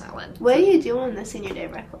I had a salad. What do you do on the senior day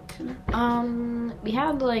bread auction? We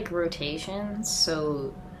had like rotations.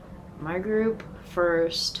 So my group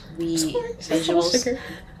first, we visuals.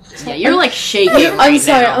 Yeah, you're like shaking. I'm right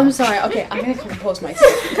sorry. now. I'm sorry. Okay, I'm gonna compose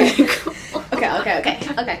myself.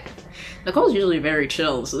 Okay. Nicole's usually very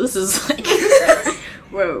chill, so this is like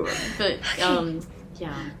whoa. But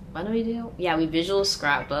yeah. What do we do? Yeah, we visual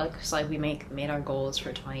scrapbook. So like we made our goals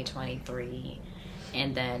for 2023,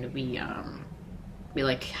 and then we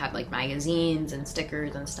like had like magazines and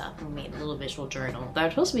stickers and stuff, and we made a little visual journal. They're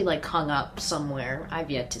supposed to be like hung up somewhere.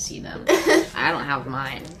 I've yet to see them. I don't have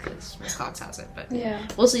mine because Miss Cox has it, but Yeah.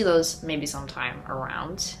 we'll see those maybe sometime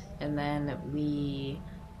around. And then we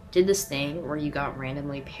did this thing where you got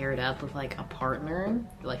randomly paired up with like a partner.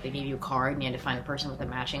 Like they gave you a card and you had to find a person with a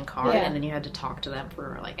matching card, Yeah. and then you had to talk to them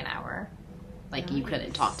for like an hour. Like you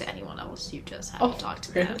couldn't talk to anyone else. You just had Oh, to talk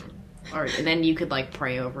to really? them. Or and then you could like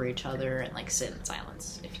pray over each other and like sit in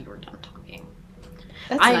silence if you were done talking.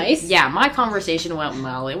 That's nice. Yeah, my conversation went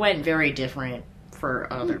well. It went very different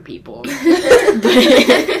for other people.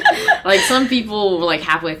 But, like some people like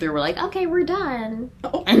halfway through were like, "Okay, we're done,"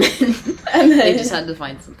 Oh. and then And then they just had to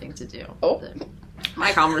find something to do. Oh. But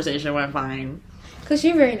my conversation went fine, because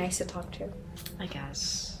you're very nice to talk to. I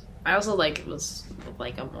guess. I also was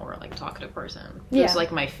like a more like talkative person. It Yeah. was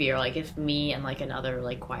like my fear. Like if me and like another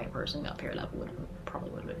like quiet person got paired up,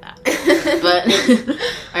 probably would have been bad. But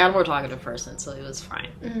I got a more talkative person, so it was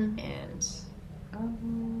fine. And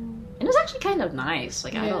it was actually kind of nice.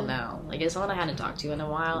 Like I don't know. Like it's someone I hadn't talked to in a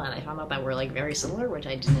while, and I found out that we're like very similar, which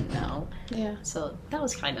I didn't know. Yeah. So that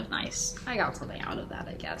was kind of nice. I got something out of that,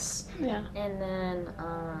 I guess. Yeah. And then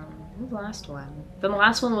what was the last one? Then the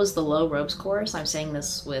last one was the low ropes course. I'm saying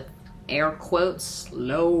this with air quotes,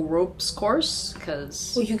 low ropes course,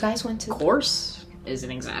 because Well, you guys went to. course is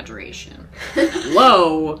an exaggeration.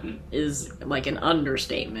 Low is like an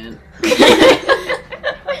understatement.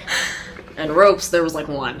 And ropes, there was like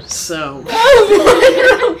one, so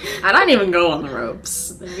I didn't even go on the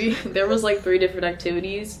ropes. There was like 3 different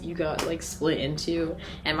activities you got like split into,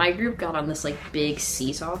 and my group got on this like big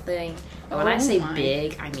seesaw thing. And when I say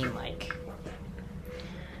big, I mean like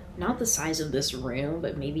not the size of this room,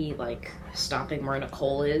 but maybe like stopping where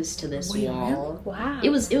Nicole is to this wall. Wow. It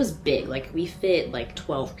was big. Like we fit like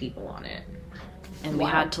 12 people on it. And we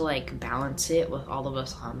had to like balance it with all of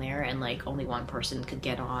us on there, and like only one person could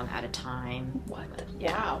get on at a time. What?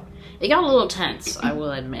 Wow. It got a little tense, I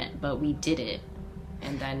will admit, but we did it.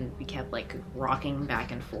 and then we kept like rocking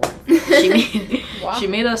back and forth. She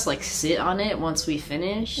made us like sit on it once we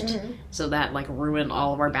finished, so that like ruined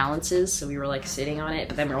all of our balances. So we were like sitting on it,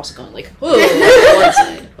 but then we were also going like, oh, to one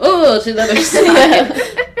side, oh, to the other side.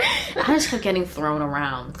 I just kept getting thrown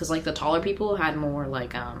around because like the taller people had more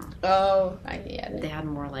like they had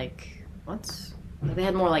more like they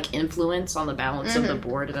had more like influence on the balance of the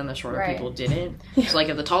board than the shorter people didn't. So like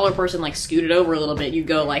if the taller person like scooted over a little bit, you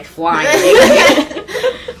go like flying.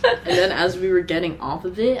 And then as we were getting off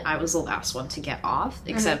of it, I was the last one to get off,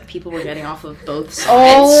 except people were getting off of both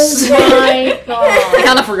sides. Oh my god. I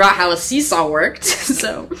kind of forgot how a seesaw worked.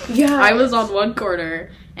 So I was on one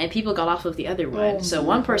corner and people got off of the other one. So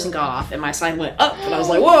one person got off and my side went up and I was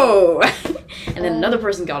like, whoa. And then another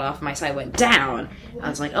person got off and my side went down. I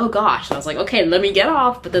was like, oh gosh. And I was like, okay, let me get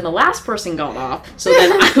off. But then the last person got off. So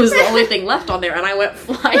then I was the only thing left on there and I went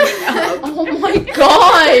flying up. Oh my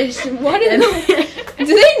gosh. What is do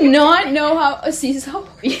they not know how a seesaw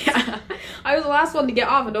works? Yeah. I was the last one to get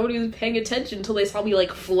off and nobody was paying attention until they saw me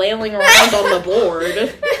like flailing around on the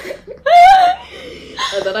board.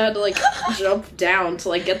 And then I had to like jump down to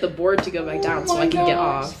like get the board to go back down so I could get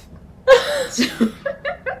off. So,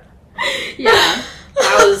 yeah.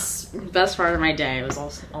 That was the best part of my day. It was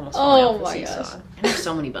almost falling off the seesaw. And there's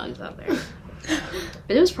so many bugs out there.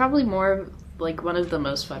 But it was probably more like one of the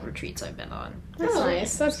most fun retreats I've been on. That's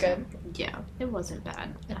nice. That's good. Yeah, it wasn't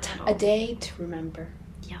bad. A day to remember.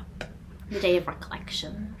 Yep. The day of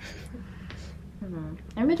recollection.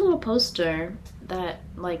 I made a little poster that,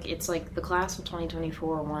 like, it's like the class of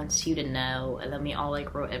 2024 wants you to know, and then we all,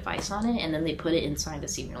 like, wrote advice on it, and then they put it inside the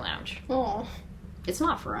senior lounge. Oh. It's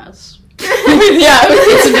not for us. Yeah,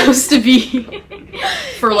 it's supposed to be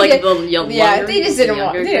for, like, the younger. Yeah, they just didn't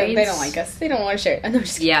want. They don't like us. They don't want to share it. No,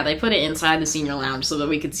 just kidding. Yeah, they put it inside the senior lounge so that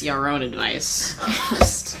we could see our own advice.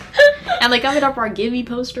 And, like, I made up our Gimme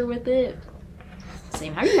poster with it.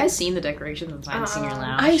 Same. Have you guys seen the decorations inside the senior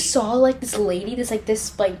lounge? I saw like this lady,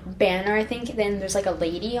 this banner, I think. Then there's like a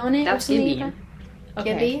lady on it. That's Gibby.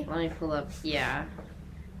 Okay. Gibby? Let me pull up. Yeah.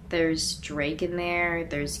 There's Drake in there.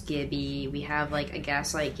 There's Gibby. We have like a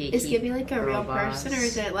gaslight gatekeeper. Is Gibby like a real person or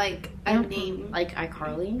is it like a name? Like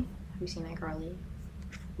iCarly. Have you seen iCarly?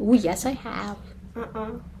 Oh yes, I have.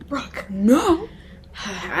 Rock. No.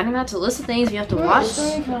 I don't have to list the things. We have to watch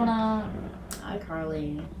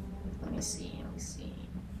iCarly. Let me see.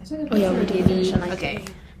 Oh yeah, we did. Okay,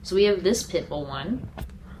 so we have this Pitbull one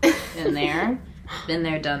in there. Been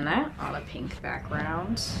there, done that on a pink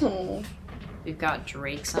background. Oh. We've got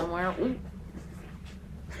Drake somewhere. Ooh.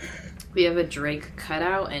 We have a Drake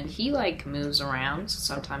cutout, and he like moves around. So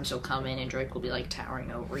sometimes he'll come in, and Drake will be like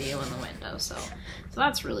towering over you in the window. So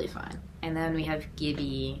that's really fun. And then we have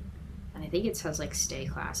Gibby, and I think it says like "Stay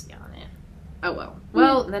Classy" on it. Oh well.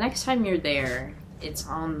 Well, the next time you're there, it's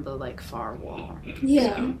on the like far wall.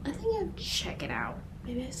 Yeah, I think I've check it out.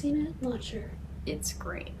 Maybe I've seen it. Not sure. It's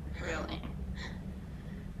great, really.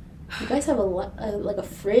 You guys have a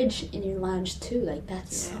fridge in your lounge too. Like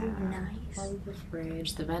that's so nice. Love the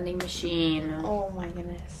fridge, the vending machine. Oh my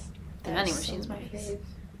goodness, the vending machine's my fave.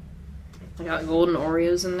 I got golden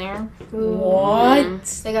Oreos in there. Ooh. What?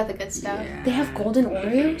 They got the good stuff. Yeah. They have golden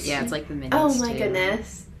Oreos? Yeah, it's like the minis. Oh my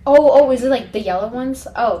goodness. Oh, is it like the yellow ones?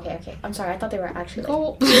 Oh, okay. I'm sorry, I thought they were actually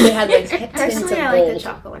like, they had like tints of Personally, I gold. like the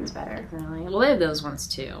chocolate ones better. Really? Well, they have those ones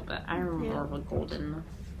too, but I remember the golden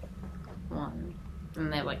one.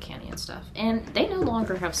 And they have like candy and stuff. And they no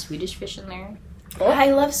longer have Swedish fish in there. Oh. I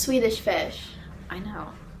love Swedish fish. I know.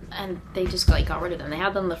 And they just like got rid of them. They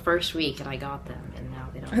had them the first week and I got them, and now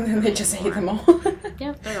they don't. And then they just ate them all.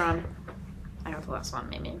 Yep, they're on. I got the last one,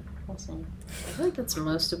 maybe. We'll see. I feel like that's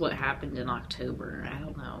most of what happened in October. I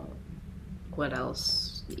don't know what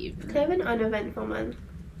else even. Kind of an uneventful month.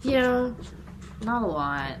 Yeah, not a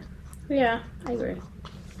lot. Yeah, I agree.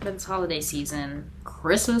 But it's holiday season.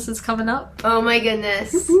 Christmas is coming up. Oh my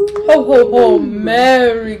goodness. Ho ho ho!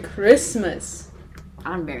 Merry Christmas.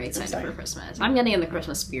 I'm very excited for Christmas. I'm getting in the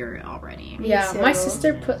Christmas spirit already. Yeah, my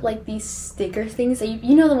sister put like these sticker things that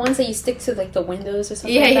you know the ones that you stick to like the windows or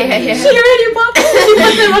something. Yeah, like that? yeah. She already bought them. She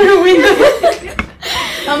put them on her window.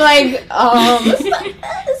 I'm like,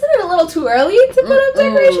 isn't it a little too early to put up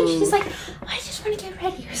decorations? She's like, I just want to get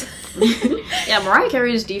ready or something. Yeah, Mariah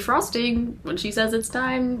Carey is defrosting. When she says it's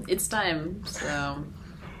time, it's time. So.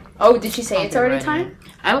 Oh, did she say it's already time?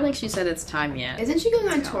 I don't think she said it's time yet. Isn't she going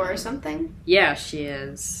on tour or something? Yeah, she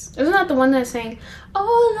is. Isn't that the one that's saying,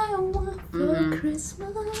 all I want for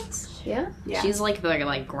Christmas? Yeah? She's like the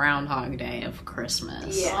like Groundhog Day of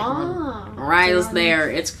Christmas. Yeah. Oh, Mariah's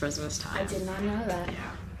there. It's Christmas time. I did not know that.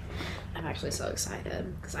 Yeah. I'm actually so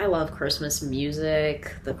excited because I love Christmas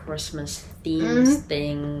music, the Christmas themes,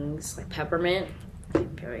 things like peppermint. I'm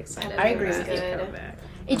very excited. I agree with you.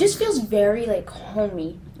 It just feels very like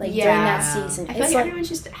homey, like during that season. I feel like everyone's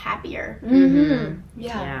just happier.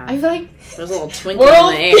 Yeah. I feel like there's a little twinkle in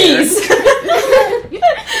the air. Peace.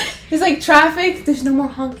 There's like traffic. There's no more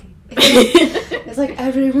honking. It's like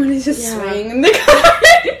everyone is just swaying in the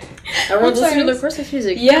car. Everyone's listening to the Christmas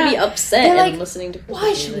music. You can't be upset and listening to Christmas why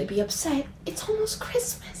music. should we be upset? It's almost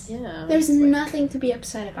Christmas. Yeah. There's nothing to be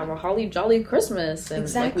upset about. Have a holly jolly Christmas, and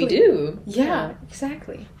Exactly. like we do. Yeah,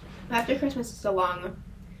 exactly. After Christmas, it's a long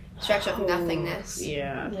stretch of nothingness.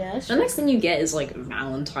 Yeah. Yeah. The next thing you get is like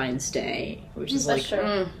Valentine's Day, which is That's like, true.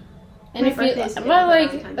 My And if you, birthday's the day well, of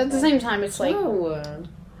like Valentine's at the Day. same time, it's like,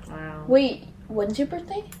 wow. wait, when's your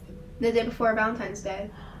birthday? The day before Valentine's Day.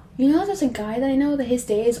 You know, there's a guy that I know that his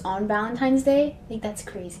day is on Valentine's Day. Like that's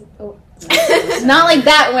crazy. Oh, not like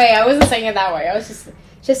that way. I wasn't saying it that way. I was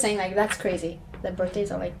just saying like that's crazy. That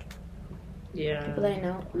birthdays are like Yeah. people that I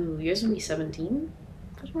know. Ooh, yours gonna be 17?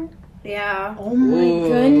 Yeah. Oh my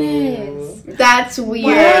goodness. That's weird.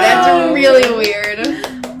 Wow. That's really weird.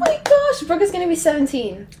 Oh my gosh, Brooke is gonna be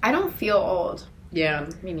 17. I don't feel old. Yeah,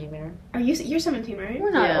 me neither. You're 17, right?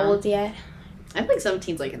 We're not Yeah. old yet. I think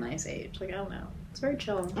 17's like a nice age. Like, I don't know. It's very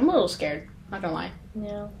chill. I'm a little scared. Not gonna lie.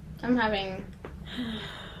 Yeah. I'm having.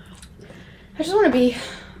 I just want to be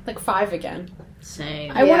like 5 again.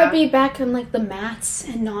 Same. I want to be back on like the mats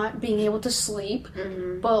and not being able to sleep.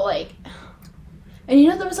 Mm-hmm. But like, and you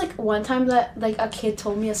know, there was like one time that like a kid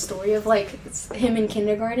told me a story of like him in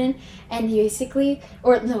kindergarten, and he basically,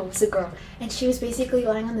 or no, it was a girl, and she was basically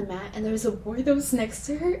lying on the mat, and there was a boy that was next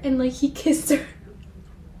to her, and like he kissed her.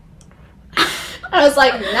 I was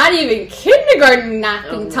like, not even kindergarten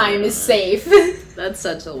napping time is safe. That's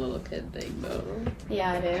such a little kid thing, though.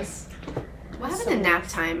 Yeah, it is. What happened to nap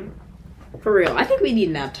time? For real. I think we need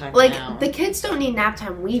nap time Like, now. the kids don't need nap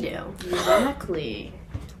time, we do. Exactly.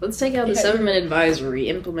 Let's take out the 7-minute advisory,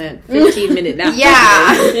 implement 15-minute nap Yeah.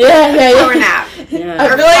 time. Yeah. Power nap. Yeah. I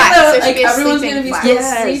feel Flex. There like, should be a everyone's sleeping gonna be flex. still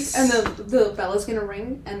Yes. asleep, and the bella's gonna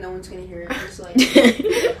ring, and no one's gonna hear it. It's like,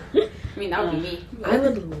 I mean, that would be me. I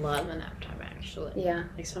would love a nap time, actually. Yeah.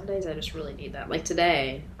 Like, some days I just really need that. Like,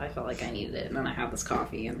 today, I felt like I needed it, and then I had this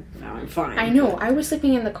coffee, and now I'm fine. I know. I was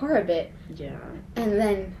sleeping in the car a bit, Yeah. and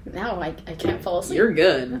then now I can't fall asleep. You're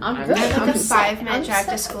good. I'm good. I have like a set. 5-minute I'm drive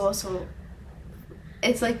to set. school, so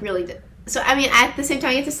it's like really. So I mean, at the same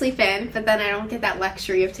time, I get to sleep in, but then I don't get that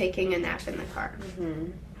luxury of taking a nap in the car.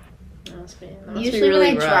 Mm-hmm. That must be Usually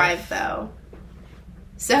really when I rough. drive, though.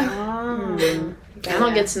 So Oh. I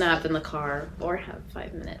don't get to nap in the car or have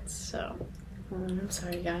 5 minutes, so I'm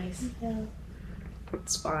sorry, guys.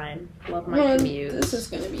 it's fine. Love my Well, commute. this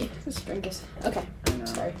drink is okay. I know.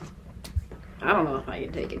 Sorry. I don't know if I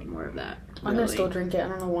can take any more of that. I'm gonna really. still drink it. I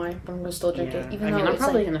don't know why, but I'm gonna still drink it. Yeah. Even I mean, though I'm it's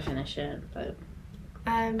probably like, gonna finish it, but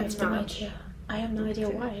I have no not. idea. I have no idea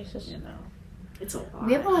why. It's just you know, it's a lot.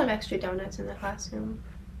 We have a lot of extra donuts in the classroom.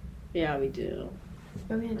 Yeah, we do.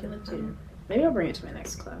 What are we gonna do with them? Maybe I'll bring it to my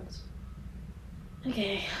next class.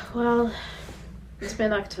 Okay, well, it's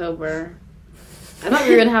been October. I thought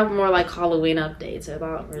we were gonna have more like Halloween updates. I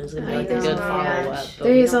thought it was gonna be I like a good know. follow up.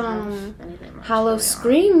 There's Hollow Hollow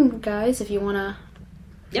Scream, guys. If you wanna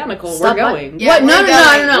Yeah, Nicole, stop we're by- going. Yeah, what? No, we're no,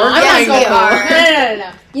 going. no. We're I'm not going. going. We are.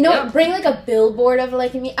 No. You know, Yep. bring like a billboard of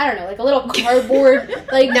like me. I don't know, like a little cardboard.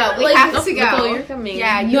 Like No, we like, have to go. Nicole, you're coming.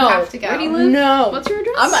 Yeah, you No. have to go. Where do you live? No, What's your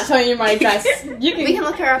address? I'm not telling you my address. You can. We can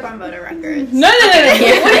look her up on voter records. No. What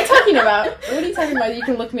are you talking about? What are you talking about? You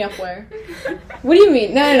can look me up where? What do you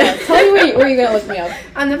mean? No. Tell me where you're gonna look me up.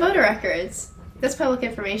 On the voter records. That's public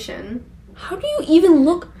information. How do you even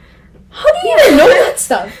look? How do you even know that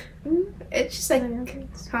stuff? It's just like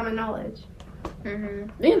common knowledge.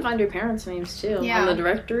 Mm-hmm. You can find your parents' names too Yeah. on the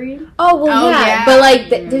directory. Oh well, Oh, yeah. yeah. But like,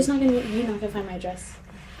 there's not gonna. You're not gonna find my address.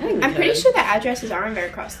 I'm pretty sure the addresses are on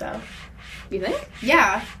Veracruz, though. You think?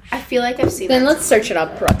 Yeah, I feel like I've seen Then that. let's search it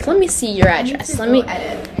up, Brooke. Let me see your address. Let me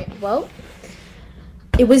edit. Alright, well,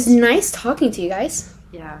 it was nice talking to you guys.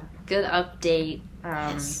 Yeah. Good update.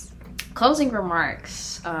 Closing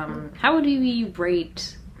remarks. How would you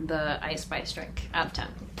rate the Ice Spice drink out of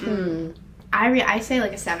 10? I say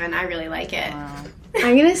like a 7. I really like it.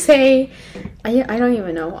 I'm gonna say, I don't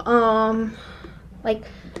even know. Like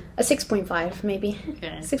a 6.5 maybe.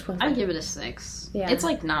 Okay. 6.5. I'd give it a 6. Yeah. It's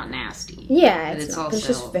like not nasty. Yeah, But it's also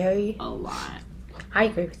just very. a lot. I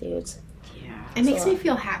agree with you. It's, Yeah. It makes a lot. me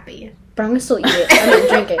feel happy. but I'm gonna still eat it. I'm gonna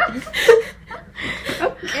drink it.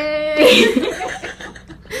 Okay.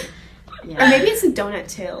 Or maybe it's a donut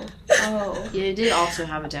too. Oh. You did also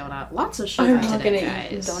have a donut. Lots of sugar I'm not today, gonna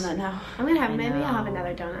eat guys. a donut now. I'm gonna have, I maybe I'll have know.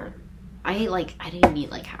 another donut. I didn't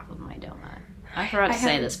eat like half of my donut. I forgot to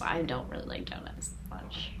say this, but I don't really like donuts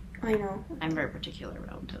much. I know. I'm very particular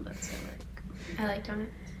about donuts. I like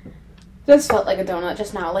donuts. This felt like a donut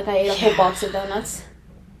just now. Like I ate a whole box of donuts.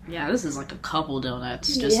 Yeah, this is like a couple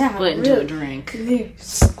donuts just Yeah, put into really. a drink.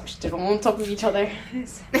 Squished it all on top of each other.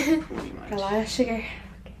 Pretty A much. lot of sugar.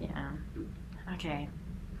 Yeah. Okay.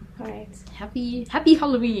 All right. Happy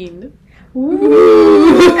Halloween.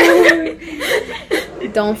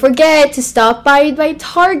 Don't forget to stop by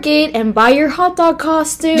Target and buy your hot dog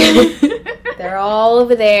costume. They're all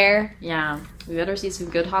over there. Yeah. We better see some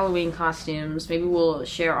good Halloween costumes. Maybe we'll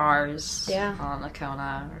share ours on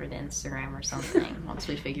Akona or the Instagram or something once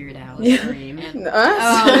we figure it out. Yeah. Dream.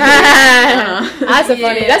 That's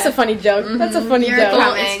a funny joke. Mm-hmm. That's a funny You're joke.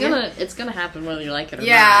 coming. It's gonna happen whether you like it or not.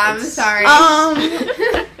 Yeah, I'm It's- sorry.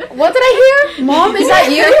 What did I hear? Mom, is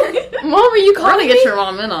that you? Mom, are you We're gonna calling get me? your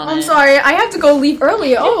mom in on it. I'm sorry. I have to go leave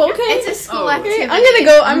early. Oh, okay. It's a school activity.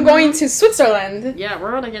 I'm going to Switzerland. Yeah,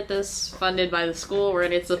 we're gonna get this funded by the school. We're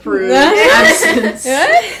gonna get approved. Yes. Absence.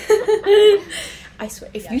 I swear,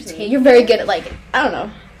 if you're very good at I don't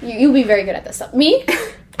know. You'll be very good at this stuff. Me,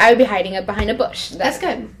 I would be hiding up behind a bush. That's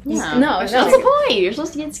good. Yeah. No, That's no. the point. You're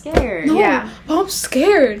supposed to get scared. No, Yeah. I'm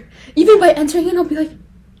scared. Even by entering in, I'll be like,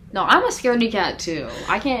 No, I'm a scaredy cat too.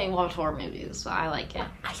 I can't watch horror movies, but I like it.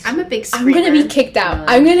 I'm a big I'm screamer. gonna be kicked out. Really?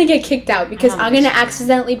 I'm gonna get kicked out because I'm I'm a gonna screamer.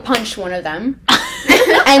 accidentally punch one of them,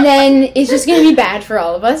 and then it's just gonna be bad for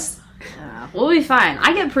all of us. We'll be fine.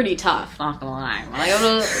 I get pretty tough, not gonna lie. When I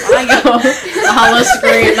go to Hollow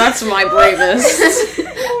Scream, that's my bravest.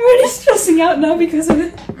 I'm already stressing out now because of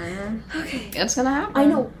it. Okay. It's gonna happen. I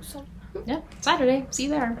know. So, Yeah, Saturday. See you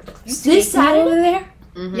there. this Saturday over there,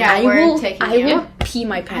 Yeah, I we're will. taking I you. will pee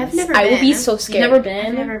my pants. never I will be been. so You've scared. never I've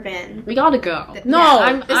been? never been. We gotta go. No.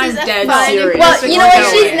 I'm This is a dead fun serious. Well, you know We're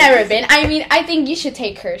what? She's going. never been. I mean, I think you should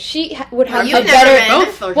take her. She would have you've a never better. been.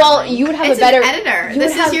 Both are Well, going. you would have It's a better. an editor. you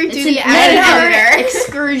This would have- is your it's duty an as an editor. editor.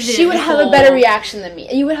 excursion. She would have a better reaction than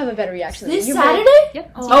me. You would have a better reaction than me. This You're very- Saturday?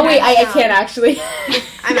 Yep. Oh wait, I Yeah. can't actually.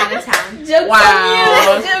 I'm out of town. Jokes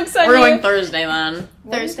Wow. on you. Jokes on We're you. going Thursday then.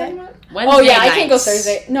 Thursday? Wednesday Oh yeah, I can't go nights.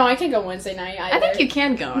 Thursday. No, I can't go Wednesday night either. I think you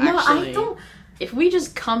can go. No, Actually, I don't. If we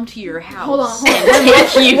just come to your house, Hold on. and Whoa,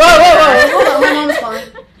 take you whoa, there. Hold on, my mom's calling.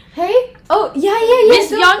 Hey. Oh yeah. Miss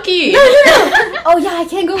Bianchi. No. Oh yeah, I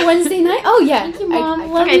can't go Wednesday night. Oh yeah. Thank you,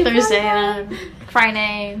 Mom. Love Okay, you, Thursday Bye. then.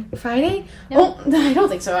 Friday. Friday? Yeah. Oh, I don't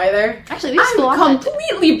think so either. Actually, we have school I'm on that.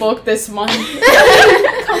 completely booked this month.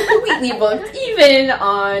 Completely booked. Even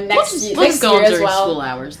on next Let's year, let's next go year as during well. school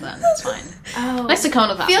hours then. It's fine. Oh. Next to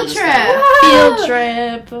Kona Fest. Field we'll just trip. go. Wow. Field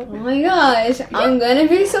trip. Oh my gosh, I'm gonna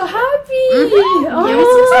be so happy. Mhm.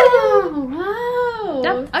 Oh, wow.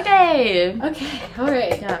 Yep. Okay. Okay,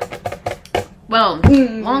 alright. Yeah. Well,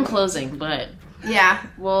 Mm. long closing, but Yeah.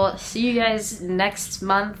 we'll see you guys next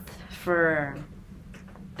month for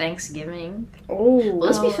Thanksgiving. Oh. Will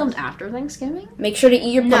this be filmed after Thanksgiving? Make sure to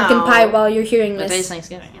eat your pumpkin No. pie while you're hearing What day is this.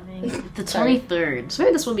 Thanksgiving? I think the Sorry. 23rd. So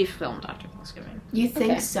maybe this will be filmed after Thanksgiving. You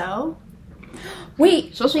think Okay. so? Wait,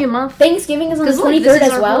 It's supposed to be a month. Thanksgiving is on the Because look, 23rd this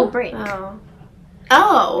is as our whole well? break. Oh.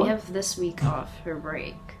 Oh. We have this week off for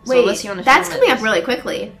break. So Wait, unless you want to that's film coming it, up really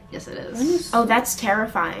quickly. Yes, it is. Oh, that's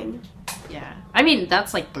terrifying. Yeah. I mean,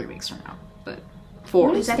 that's like 3 weeks from now, but 4.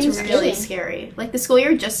 What is That's Thanksgiving? really scary. Like, the school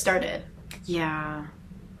year just started. Yeah.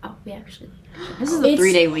 Oh, we actually... This is a It's-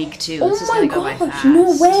 3-day week too. Oh This is my gonna go by gosh, fast.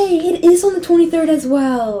 no way. It is on the 23rd as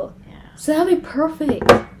well. Yeah. So that'll be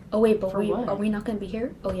perfect. Oh wait, but For what? are we not gonna be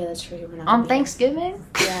here? Oh yeah, that's true. We're not On gonna be Thanksgiving?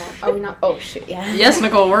 here. Yeah. Are we not? Oh shit, yeah. Yes,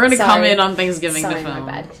 Nicole, we're gonna come Sorry. in on Thanksgiving Sorry, to film.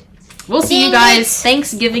 my bad. We'll see you Dang guys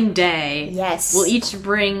Thanksgiving Day. Yes. We'll each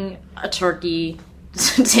bring a turkey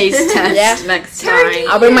to taste test Yeah. next Turkey.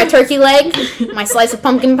 time. I'll bring my turkey leg, my slice of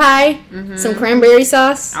pumpkin pie, Mhm. some cranberry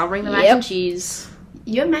sauce. I'll bring the mac Yep. and cheese.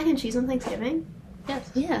 You have mac and cheese on Thanksgiving? Yes.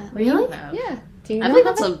 Yeah. Really? Yeah. Do you I know think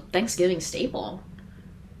how that's a Thanksgiving staple.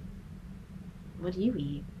 What do you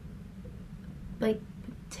eat?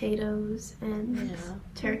 Potatoes and Yeah.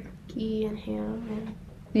 turkey and ham. And...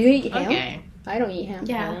 You eat ham? Okay. I don't eat ham.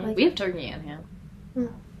 Yeah, Really? like- We have turkey and ham.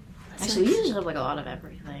 That's Actually, we nice. usually have like a lot of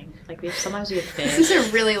everything. Like sometimes we have This is fish.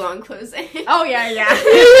 a really long closing. Oh yeah, yeah.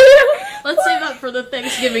 Let's save that for the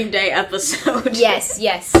Thanksgiving Day episode. Yes,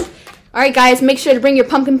 yes. All right, guys, make sure to bring your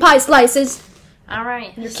pumpkin pie slices. All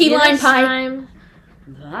right. Your See key you lime next pie. Time.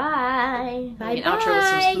 Bye. Bye, We can outro with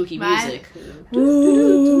some bye. spooky Bye.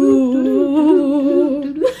 music.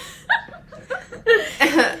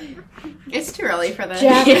 It's too early for this.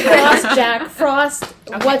 Jack Frost, Jack Frost.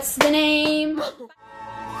 Okay. What's the name?